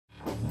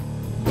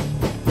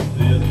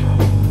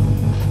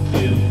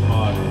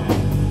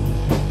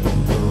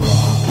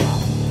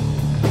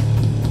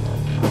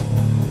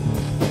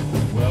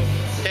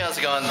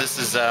This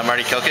is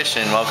Marty Kokish,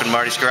 and welcome to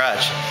Marty's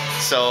Garage.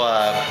 So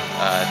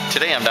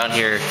today I'm down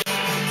here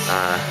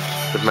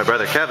with my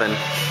brother Kevin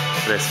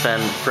at his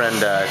friend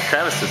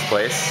Travis's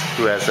place,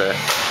 who has a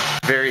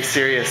very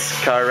serious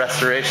car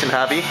restoration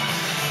hobby.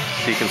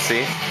 As you can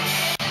see,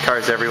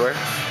 cars everywhere.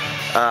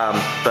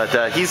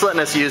 But he's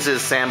letting us use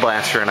his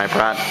sandblaster, and I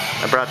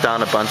brought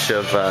down a bunch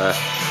of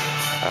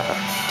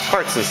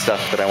parts and stuff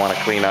that I want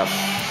to clean up.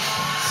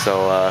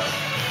 So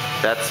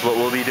that's what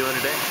we'll be doing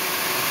today.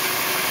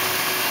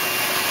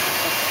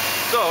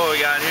 So what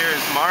we got here is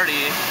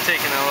Marty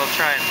taking a little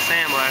try at the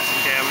sandblasting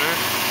cabinet.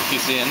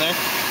 You see in there?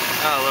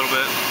 Oh, a little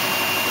bit.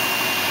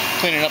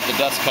 Cleaning up the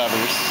dust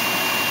covers.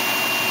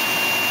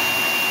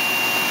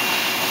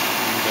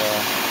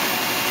 And,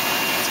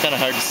 it's kind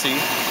of hard to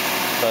see,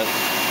 but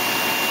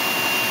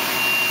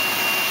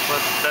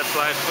that's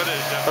live footage.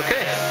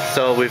 Okay,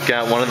 so we've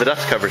got one of the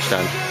dust covers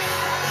done.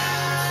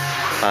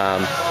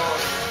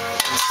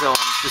 So I'm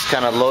just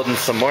kind of loading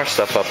some more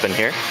stuff up in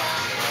here.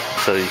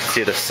 So you can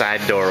see the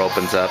side door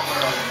opens up,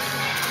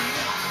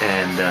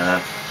 and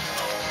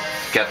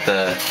got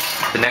the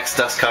next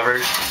dust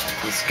cover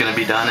is going to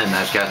be done, and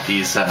I've got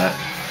these, I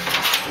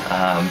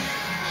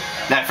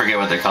forget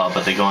what they're called,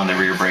 but they go on the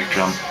rear brake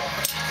drum.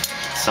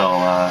 So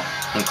I'm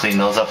going to clean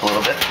those up a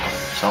little bit.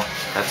 So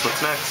that's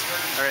what's next.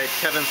 Alright,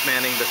 Kevin's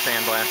manning the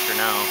sandblaster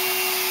now.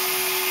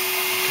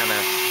 Kind of,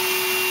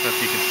 I don't know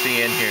if you can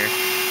see in here,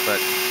 but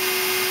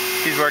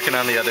he's working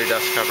on the other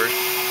dust cover.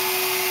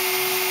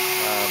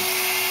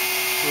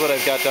 This is what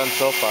I've got done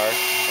so far.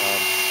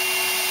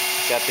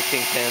 Got the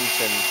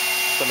kingpins and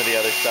some of the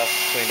other stuff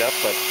cleaned up,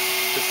 but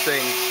this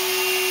thing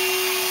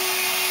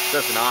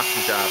does an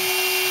awesome job.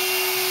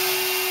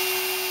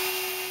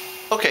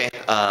 Okay,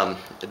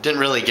 didn't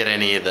really get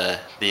any of the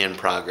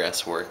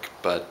in-progress work,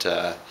 but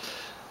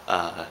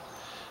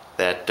that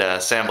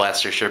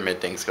sandblaster sure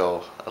made things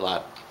go a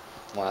lot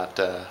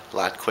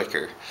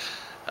quicker.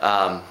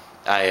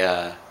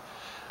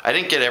 I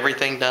didn't get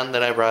everything done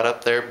that I brought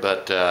up there,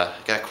 but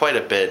got quite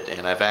a bit,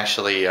 and I've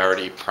actually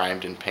already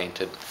primed and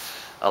painted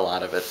a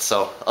lot of it.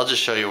 So I'll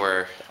just show you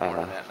where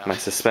I'm at now.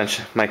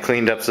 My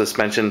cleaned up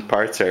suspension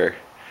parts are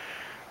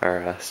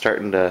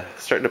starting to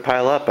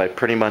pile up. I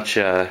pretty much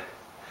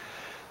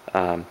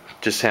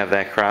just have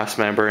that cross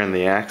member and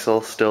the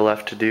axle still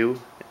left to do,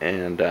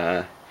 and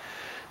then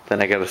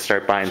I got to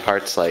start buying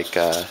parts like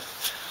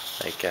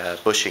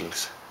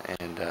bushings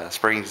and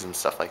springs and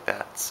stuff like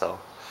that. So.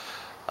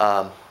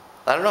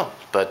 I don't know,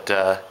 but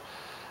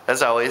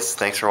as always,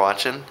 thanks for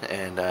watching,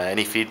 and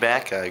any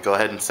feedback, go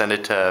ahead and send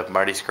it to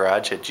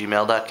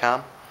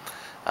martysgarage@gmail.com.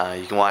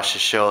 You can watch the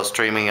show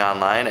streaming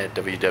online at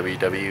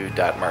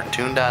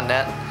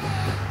www.marktoon.net,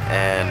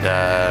 and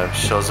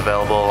show's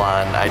available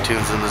on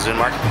iTunes and the Zune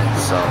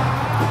Marketplace. So,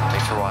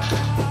 thanks for watching.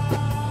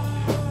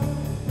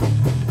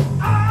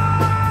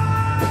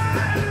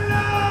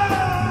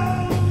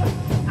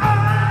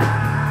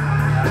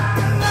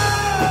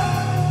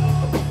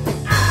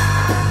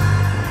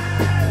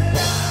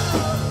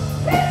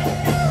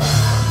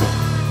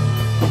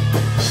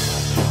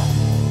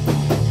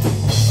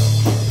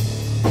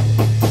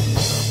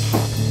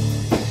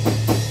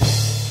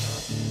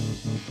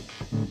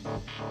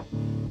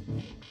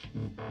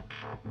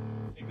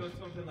 It goes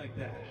something like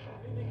that.